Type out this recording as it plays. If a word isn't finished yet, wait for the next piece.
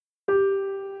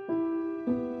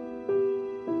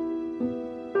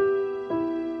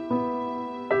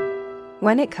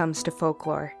When it comes to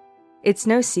folklore, it's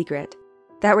no secret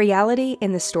that reality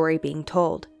and the story being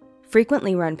told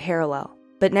frequently run parallel,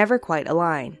 but never quite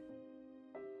align.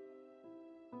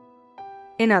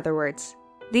 In other words,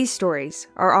 these stories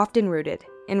are often rooted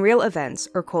in real events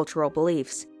or cultural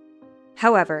beliefs.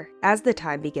 However, as the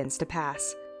time begins to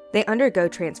pass, they undergo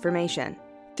transformation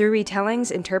through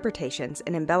retellings, interpretations,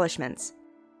 and embellishments.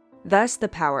 Thus, the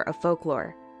power of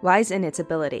folklore lies in its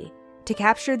ability to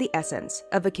capture the essence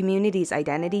of a community's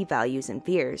identity, values, and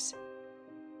fears.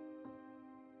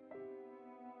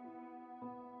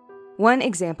 One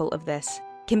example of this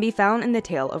can be found in the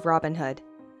tale of Robin Hood,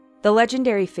 the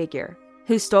legendary figure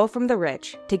who stole from the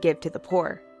rich to give to the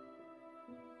poor.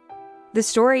 The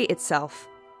story itself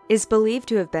is believed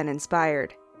to have been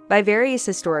inspired by various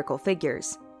historical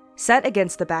figures set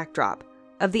against the backdrop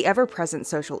of the ever-present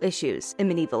social issues in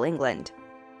medieval England.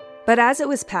 But as it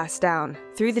was passed down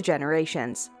through the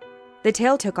generations, the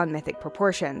tale took on mythic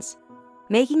proportions,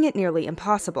 making it nearly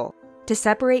impossible to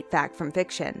separate fact from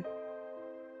fiction.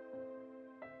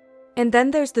 And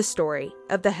then there's the story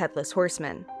of the Headless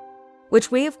Horseman, which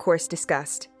we of course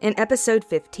discussed in episode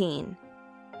 15.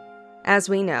 As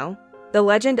we know, the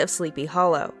legend of Sleepy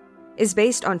Hollow is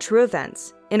based on true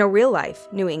events in a real-life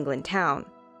New England town.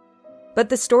 But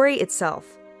the story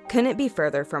itself couldn't be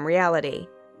further from reality.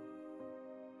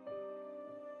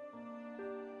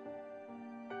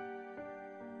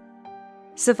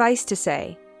 Suffice to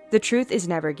say, the truth is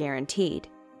never guaranteed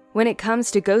when it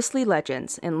comes to ghostly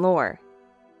legends and lore.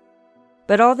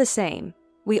 But all the same,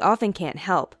 we often can't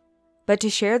help but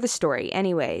to share the story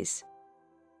anyways.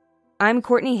 I'm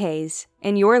Courtney Hayes,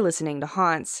 and you're listening to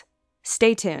Haunts.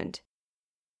 Stay tuned.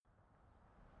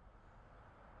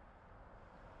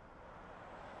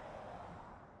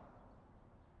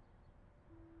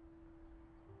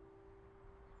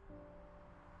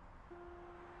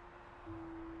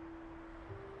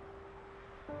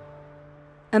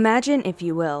 Imagine, if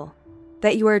you will,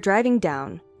 that you are driving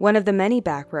down one of the many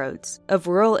back roads of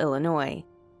rural Illinois,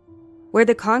 where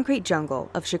the concrete jungle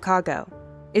of Chicago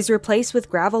is replaced with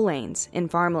gravel lanes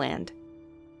and farmland.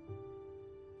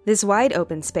 This wide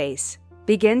open space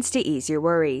begins to ease your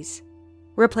worries,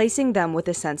 replacing them with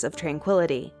a sense of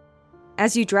tranquility,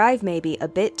 as you drive maybe a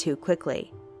bit too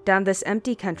quickly down this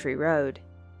empty country road.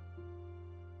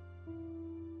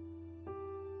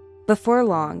 Before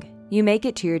long, you make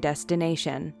it to your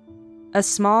destination, a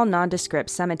small nondescript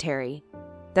cemetery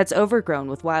that's overgrown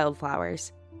with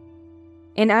wildflowers.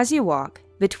 And as you walk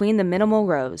between the minimal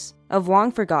rows of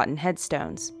long-forgotten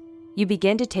headstones, you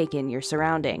begin to take in your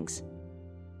surroundings.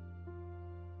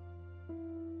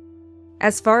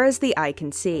 As far as the eye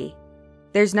can see,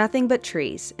 there's nothing but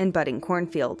trees and budding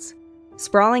cornfields,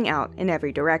 sprawling out in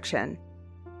every direction.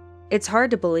 It's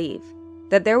hard to believe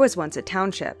that there was once a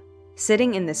township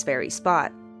sitting in this very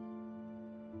spot.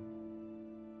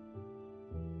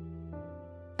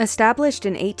 Established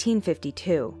in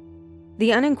 1852,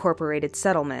 the unincorporated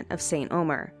settlement of St.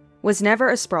 Omer was never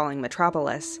a sprawling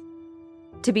metropolis.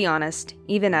 To be honest,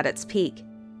 even at its peak,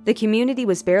 the community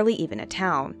was barely even a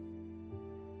town.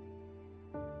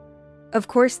 Of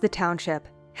course, the township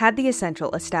had the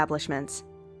essential establishments: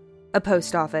 a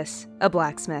post office, a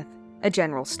blacksmith, a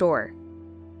general store,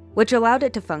 which allowed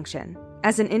it to function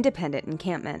as an independent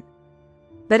encampment.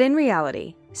 But in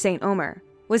reality, St. Omer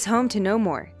was home to no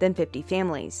more than 50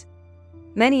 families,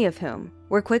 many of whom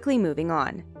were quickly moving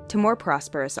on to more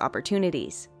prosperous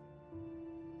opportunities.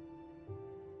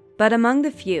 But among the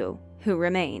few who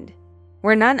remained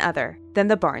were none other than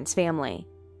the Barnes family,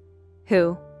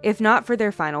 who, if not for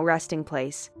their final resting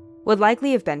place, would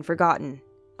likely have been forgotten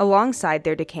alongside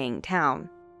their decaying town.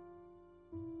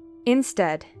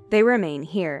 Instead, they remain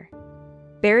here,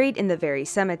 buried in the very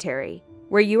cemetery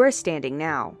where you are standing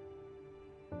now.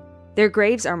 Their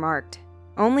graves are marked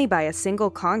only by a single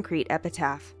concrete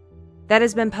epitaph that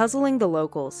has been puzzling the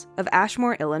locals of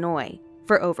Ashmore, Illinois,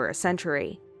 for over a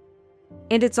century.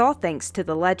 And it's all thanks to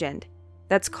the legend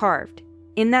that's carved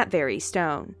in that very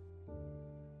stone.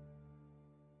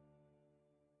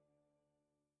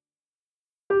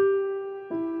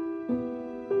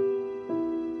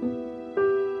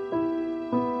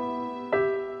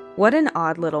 What an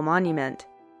odd little monument.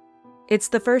 It's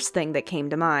the first thing that came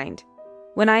to mind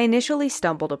when I initially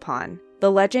stumbled upon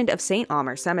the legend of St.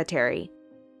 Omer Cemetery.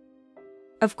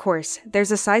 Of course,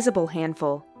 there's a sizable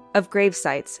handful of grave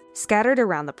sites scattered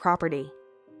around the property,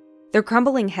 their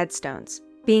crumbling headstones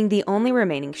being the only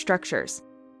remaining structures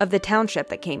of the township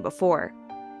that came before.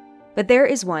 But there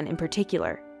is one in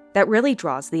particular that really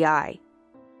draws the eye.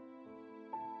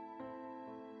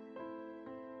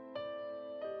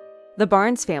 The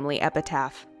Barnes family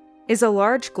epitaph is a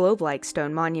large globe-like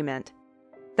stone monument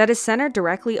that is centered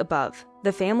directly above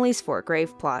the family's 4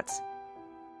 grave plots.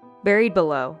 Buried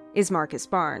below is Marcus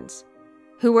Barnes,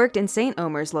 who worked in St.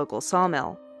 Omer's local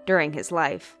sawmill during his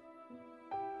life.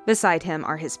 Beside him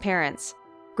are his parents,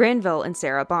 Granville and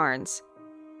Sarah Barnes.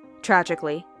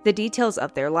 Tragically, the details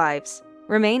of their lives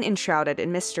remain enshrouded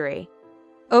in mystery,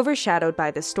 overshadowed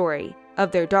by the story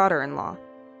of their daughter-in-law,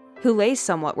 who lays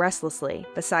somewhat restlessly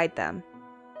beside them.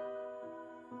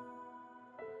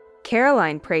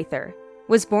 Caroline Prather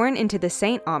was born into the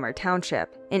St. Omer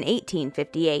Township in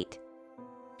 1858.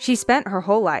 She spent her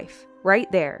whole life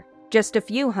right there, just a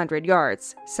few hundred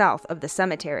yards south of the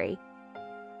cemetery.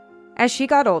 As she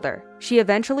got older, she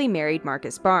eventually married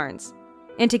Marcus Barnes,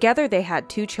 and together they had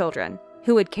 2 children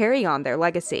who would carry on their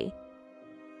legacy.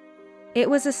 It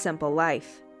was a simple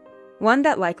life, one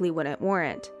that likely wouldn't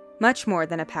warrant much more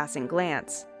than a passing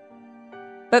glance.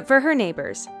 But for her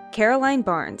neighbors, Caroline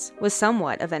Barnes was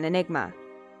somewhat of an enigma.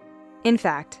 In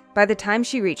fact, by the time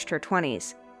she reached her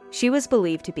 20s, she was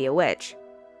believed to be a witch.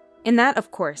 And that, of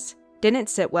course, didn't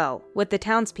sit well with the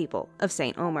townspeople of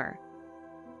St. Omer.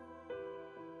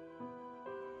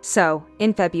 So,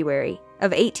 in February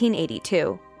of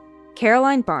 1882,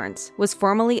 Caroline Barnes was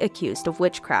formally accused of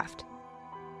witchcraft.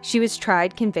 She was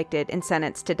tried, convicted, and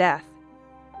sentenced to death.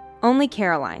 Only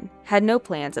Caroline had no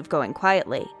plans of going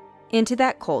quietly into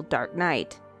that cold, dark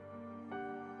night.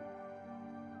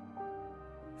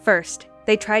 First,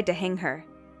 they tried to hang her,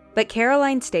 but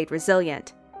Caroline stayed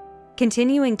resilient,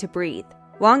 continuing to breathe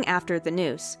long after the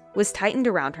noose was tightened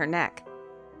around her neck.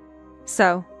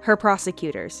 So, her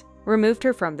prosecutors removed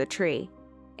her from the tree,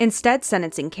 instead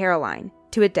sentencing Caroline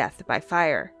to a death by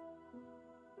fire.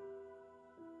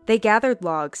 They gathered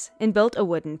logs and built a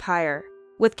wooden pyre,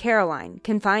 with Caroline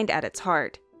confined at its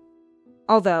heart.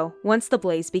 Although, once the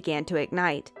blaze began to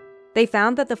ignite, they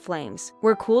found that the flames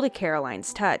were cool to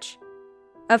Caroline's touch,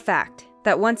 a fact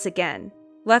that once again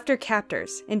left her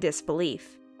captors in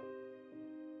disbelief.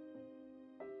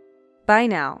 By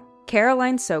now,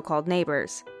 Caroline's so-called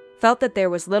neighbors felt that there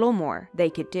was little more they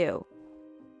could do.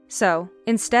 So,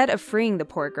 instead of freeing the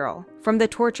poor girl from the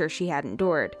torture she had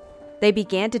endured, they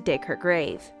began to dig her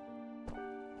grave.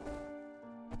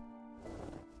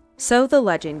 So the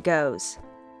legend goes,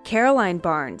 Caroline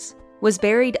Barnes was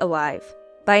buried alive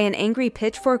by an angry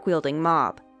pitchfork-wielding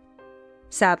mob.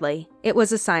 Sadly, it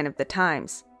was a sign of the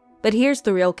times, but here's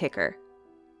the real kicker.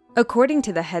 According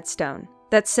to the headstone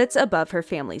that sits above her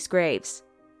family's graves,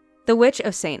 the Witch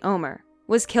of St. Omer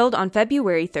was killed on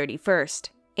February 31st,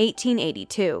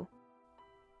 1882.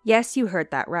 Yes, you heard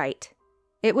that right.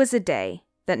 It was a day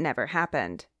that never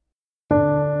happened.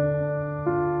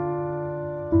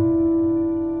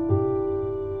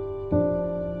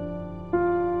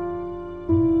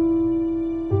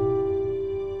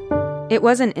 It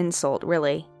was an insult,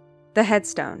 really. The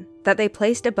headstone that they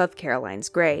placed above Caroline's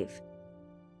grave.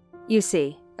 You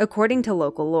see, according to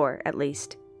local lore, at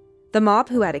least, the mob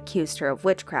who had accused her of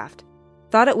witchcraft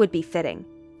thought it would be fitting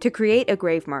to create a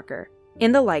grave marker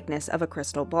in the likeness of a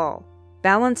crystal ball,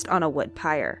 balanced on a wood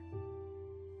pyre.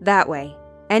 That way,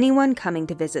 anyone coming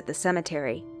to visit the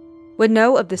cemetery would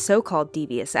know of the so-called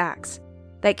devious acts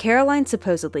that Caroline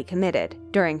supposedly committed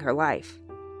during her life.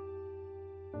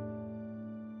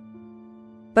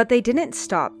 But they didn't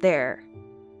stop there.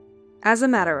 As a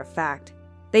matter of fact,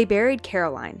 they buried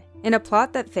Caroline in a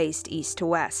plot that faced east to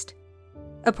west,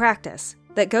 a practice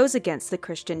that goes against the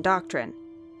Christian doctrine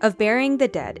of burying the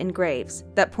dead in graves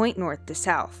that point north to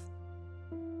south.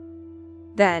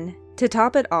 Then, to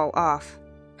top it all off,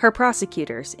 her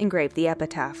prosecutors engraved the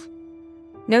epitaph,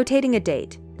 notating a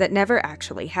date that never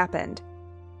actually happened.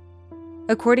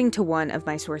 According to one of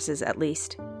my sources at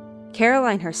least,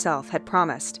 Caroline herself had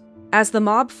promised, as the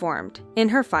mob formed in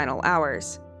her final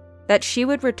hours, that she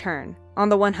would return on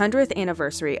the 100th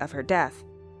anniversary of her death,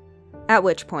 at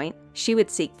which point she would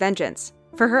seek vengeance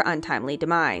for her untimely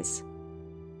demise.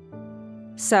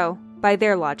 So, by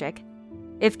their logic,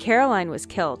 if Caroline was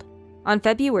killed on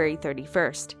February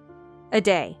 31st, a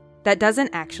day that doesn't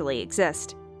actually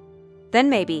exist, then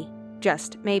maybe,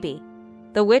 just maybe,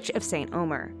 the Witch of St.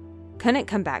 Omer couldn't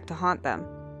come back to haunt them.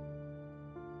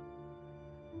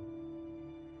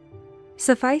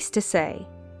 Suffice to say,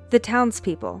 the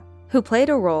townspeople who played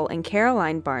a role in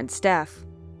Caroline Barnes' death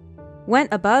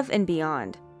went above and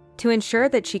beyond to ensure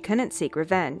that she couldn't seek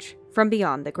revenge from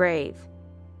beyond the grave.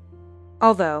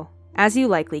 Although, as you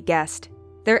likely guessed,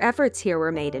 their efforts here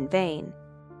were made in vain,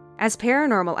 as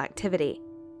paranormal activity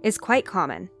is quite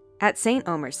common at St.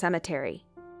 Omer Cemetery.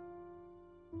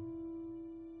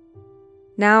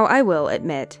 Now, I will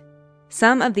admit,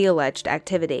 some of the alleged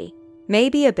activity may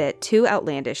be a bit too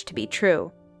outlandish to be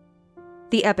true.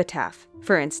 The epitaph,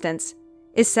 for instance,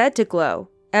 is said to glow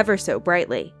ever so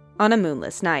brightly on a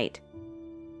moonless night.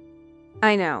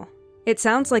 I know, it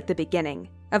sounds like the beginning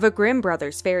of a Grimm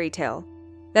Brothers fairy tale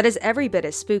that is every bit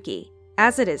as spooky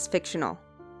as it is fictional.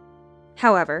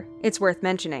 However, it's worth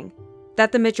mentioning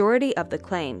that the majority of the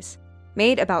claims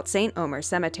made about St. Omer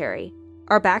Cemetery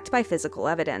are backed by physical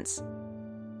evidence.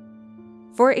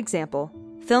 For example,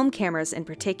 film cameras in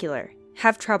particular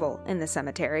have trouble in the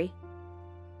cemetery.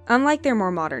 Unlike their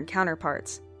more modern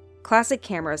counterparts, classic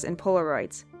cameras and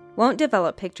Polaroids won't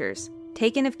develop pictures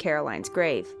taken of Caroline's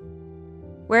grave,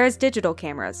 whereas digital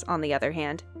cameras, on the other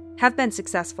hand, have been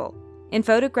successful in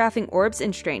photographing orbs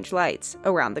and strange lights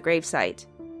around the gravesite.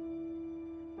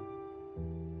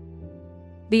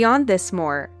 Beyond this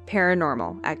more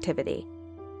paranormal activity,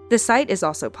 the site is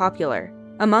also popular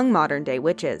among modern-day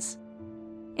witches.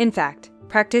 In fact,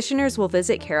 practitioners will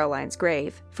visit Caroline's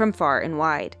grave from far and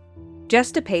wide,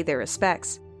 just to pay their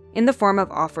respects in the form of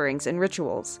offerings and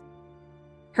rituals.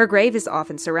 Her grave is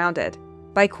often surrounded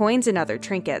by coins and other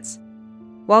trinkets,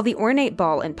 while the ornate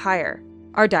ball and pyre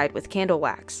are dyed with candle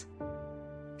wax.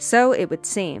 So it would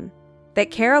seem that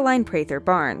Caroline Prather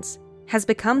Barnes has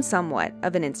become somewhat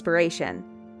of an inspiration,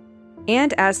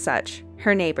 and as such,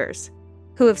 her neighbors,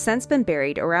 who have since been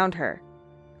buried around her,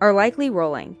 are likely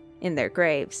rolling in their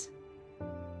graves.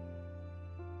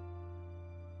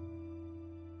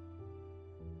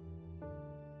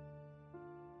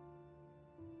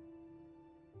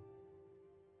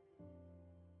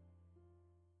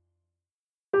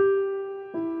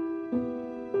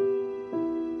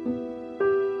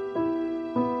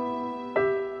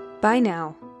 By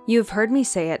now, you have heard me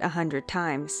say it 100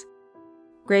 times.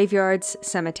 Graveyards,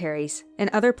 cemeteries, and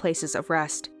other places of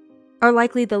rest are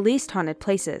likely the least haunted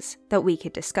places that we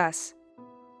could discuss.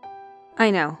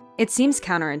 I know, it seems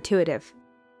counterintuitive.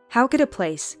 How could a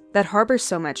place that harbors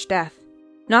so much death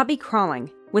not be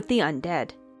crawling with the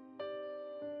undead?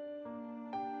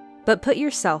 But put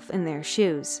yourself in their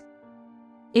shoes.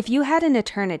 If you had an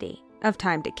eternity of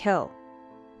time to kill,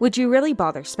 would you really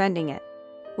bother spending it,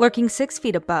 lurking 6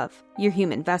 feet above your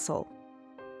human vessel?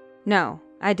 No,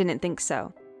 I didn't think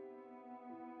so.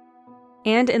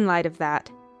 And in light of that,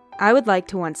 I would like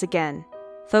to once again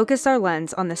focus our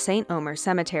lens on the St. Omer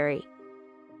Cemetery,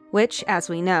 which, as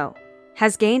we know,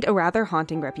 has gained a rather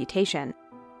haunting reputation,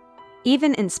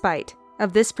 even in spite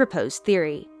of this proposed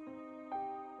theory.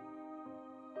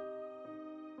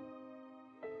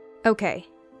 Okay,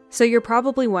 so you're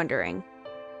probably wondering,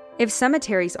 if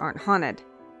cemeteries aren't haunted,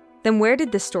 then where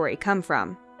did this story come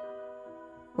from?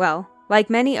 Well, like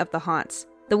many of the haunts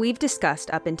that we've discussed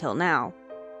up until now,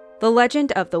 the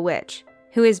legend of the witch,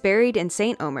 who is buried in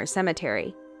St. Omer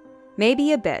Cemetery, may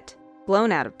be a bit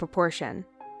blown out of proportion.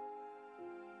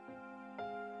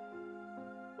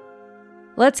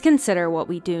 Let's consider what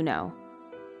we do know.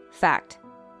 Fact: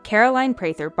 Caroline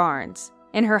Prather Barnes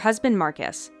and her husband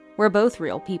Marcus were both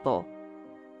real people.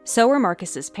 So were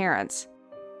Marcus's parents,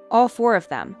 all 4 of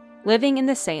them living in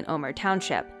the St. Omer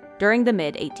Township during the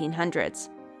mid-1800s.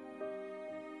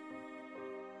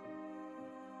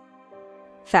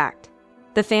 Fact: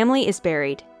 the family is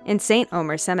buried in St.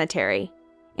 Omer Cemetery,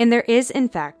 and there is in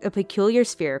fact a peculiar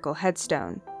spherical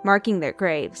headstone marking their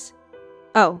graves.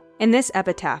 Oh, and this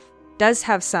epitaph does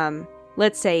have some,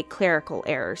 let's say, clerical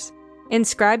errors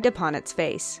inscribed upon its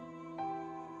face.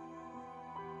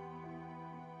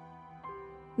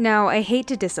 Now, I hate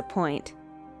to disappoint,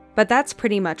 but that's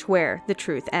pretty much where the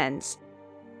truth ends,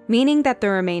 meaning that the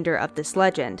remainder of this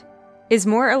legend is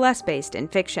more or less based in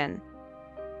fiction.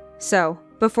 So,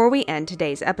 before we end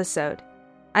today's episode,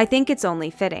 I think it's only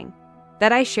fitting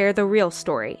that I share the real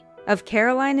story of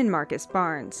Caroline and Marcus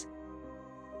Barnes.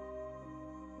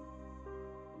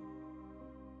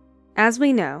 As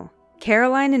we know,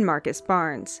 Caroline and Marcus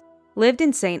Barnes lived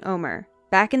in St. Omer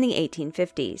back in the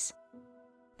 1850s.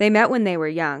 They met when they were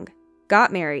young,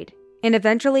 got married, and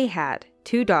eventually had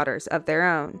 2 daughters of their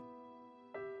own.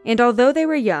 And although they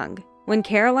were young when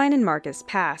Caroline and Marcus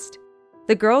passed,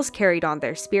 the girls carried on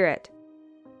their spirit,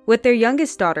 with their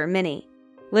youngest daughter, Minnie,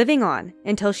 living on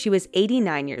until she was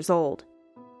 89 years old.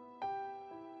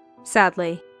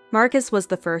 Sadly, Marcus was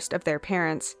the first of their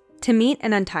parents to meet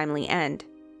an untimely end,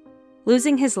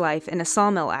 losing his life in a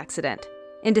sawmill accident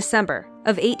in December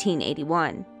of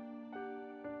 1881.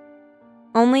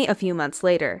 Only a few months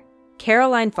later,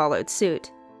 Caroline followed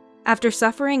suit, after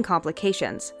suffering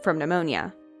complications from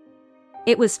pneumonia.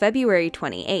 It was February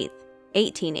 28,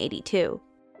 1882.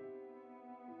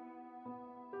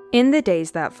 In the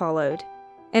days that followed,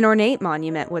 an ornate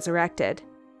monument was erected.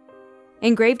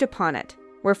 Engraved upon it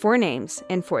were 4 names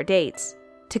and 4 dates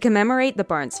to commemorate the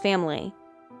Barnes family.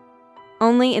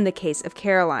 Only in the case of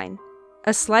Caroline,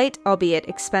 a slight, albeit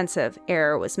expensive,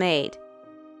 error was made,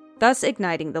 thus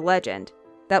igniting the legend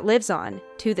that lives on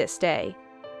to this day.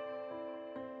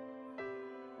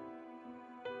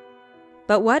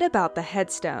 But what about the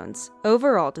headstone's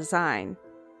overall design?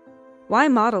 Why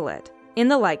model it in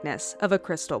the likeness of a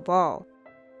crystal ball?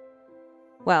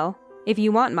 Well, if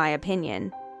you want my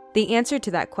opinion, the answer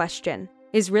to that question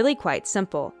is really quite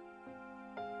simple.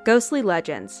 Ghostly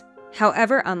legends,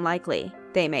 however unlikely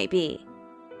they may be,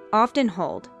 often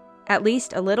hold at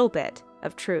least a little bit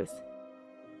of truth.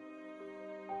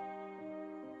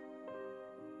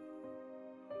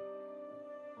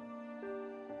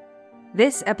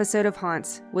 This episode of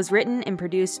Haunts was written and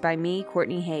produced by me,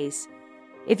 Courtney Hayes.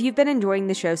 If you've been enjoying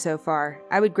the show so far,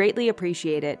 I would greatly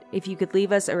appreciate it if you could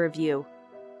leave us a review.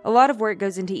 A lot of work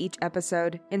goes into each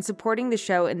episode, and supporting the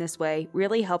show in this way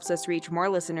really helps us reach more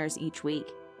listeners each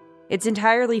week. It's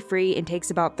entirely free and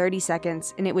takes about 30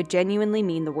 seconds, and it would genuinely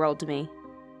mean the world to me.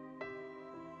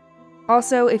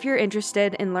 Also, if you're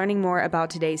interested in learning more about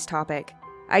today's topic,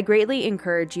 I greatly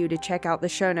encourage you to check out the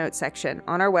show notes section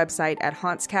on our website at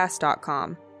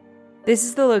hauntscast.com. This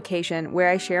is the location where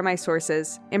I share my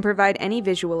sources and provide any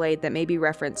visual aid that may be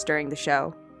referenced during the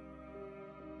show.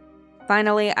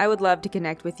 Finally, I would love to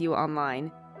connect with you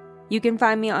online. You can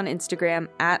find me on Instagram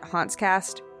at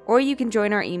hauntscast, or you can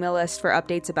join our email list for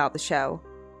updates about the show.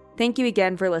 Thank you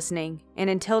again for listening, and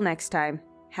until next time,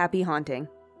 happy haunting.